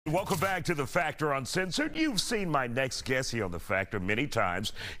Welcome back to The Factor Uncensored. You've seen my next guest here on The Factor many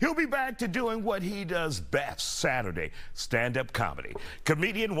times. He'll be back to doing what he does best, Saturday, stand-up comedy.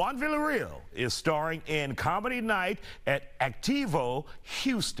 Comedian Juan Villareal is starring in Comedy Night at Activo,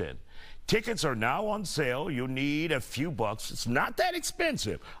 Houston. Tickets are now on sale. You'll need a few bucks. It's not that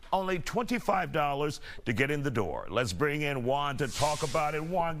expensive. Only $25 to get in the door. Let's bring in Juan to talk about it.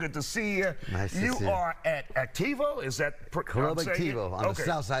 Juan, good to see you. Nice to see you. You are at Activo? Is that Club Activo on the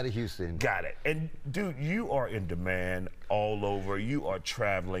south side of Houston. Got it. And dude, you are in demand all over. You are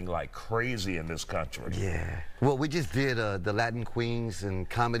traveling like crazy in this country. Yeah. Well, we just did the Latin Queens and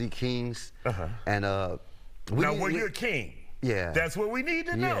Comedy Kings. And now, you're a king. Yeah. That's what we need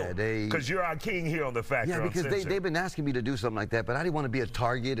to know. Yeah, because you're our king here on The Factor Uncensored. Yeah, because they've been asking me to do something like that, but I didn't want to be a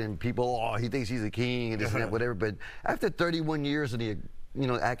target and people, oh, he thinks he's a king and this and that, whatever. But after 31 years and the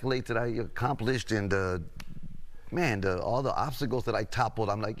accolades that I accomplished and all the obstacles that I toppled,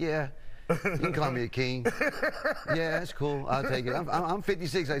 I'm like, yeah. You can call me a king. Yeah, that's cool. I'll take it. I'm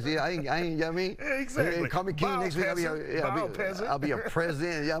 56. I see. I ain't. You know what I mean? Exactly. Call me king next week. I'll be a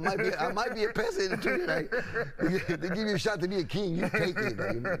president. Yeah, I might be a president too. Right? They give you a shot to be a king. You take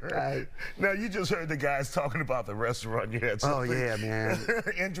it. Right? Now you just heard the guys talking about the restaurant you had. Oh yeah, man.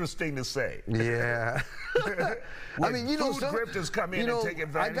 Interesting to say. Yeah. I mean, food grifters come in and take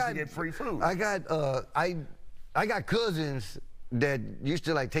advantage to get free food. I got cousins that used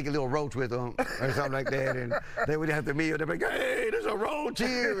to like take a little roach with them or something like that, and they would have the meal. They'd be like, "Hey, there's a roach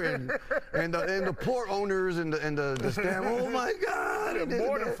here," and the poor owners and the staff, oh my God, they're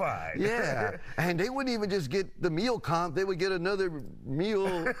mortified. Yeah, and they wouldn't even just get the meal comp; they would get another meal.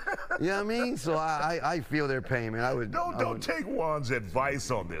 You know what I mean? So I feel their pain, man. Don't take Juan's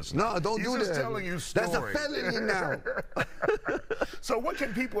advice on this. No, don't do that. He's just telling you stories. That's a felony now. So what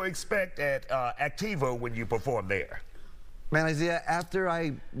can people expect at Activo when you perform there? Man, Isaiah, after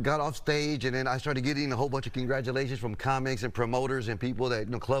I got off stage and then I started getting a whole bunch of congratulations from comics and promoters and people that,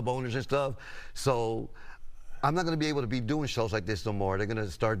 club owners and stuff. So I'm not going to be able to be doing shows like this no more. They're going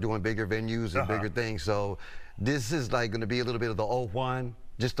to start doing bigger venues and bigger things. So this is like going to be a little bit of the old Juan,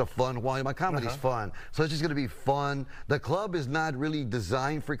 just a fun one. My comedy's fun. So it's just going to be fun. The club is not really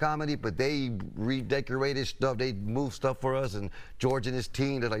designed for comedy, but they redecorated stuff. They moved stuff for us. And George and his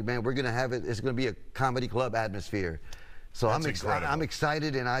team, they're like, man, we're going to have it. It's going to be a comedy club atmosphere. So I'm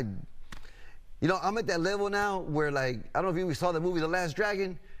excited, and I'm at that level now where, like, I don't know if you saw the movie The Last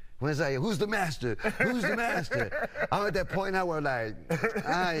Dragon, when it's like, who's the master? Who's the master? I'm at that point now where, like,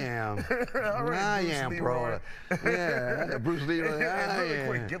 I am. I am, bro. Yeah, Bruce Lee. Really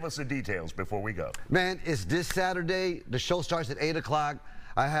quick, give us the details before we go. Man, it's this Saturday. The show starts at 8 o'clock.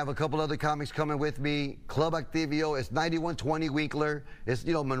 I have a couple other comics coming with me. Club Activo, it's 9120 Winkler. It's,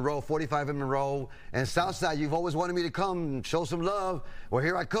 Monroe, 45 in Monroe. And Southside, you've always wanted me to come show some love. Well,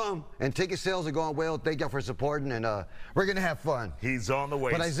 here I come. And ticket sales are going well. Thank y'all for supporting, and we're going to have fun. He's on the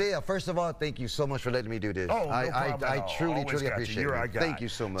way. But Isaiah, first of all, thank you so much for letting me do this. Oh, no problem I truly appreciate it. You're our guy. Thank you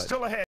so much. Still ahead.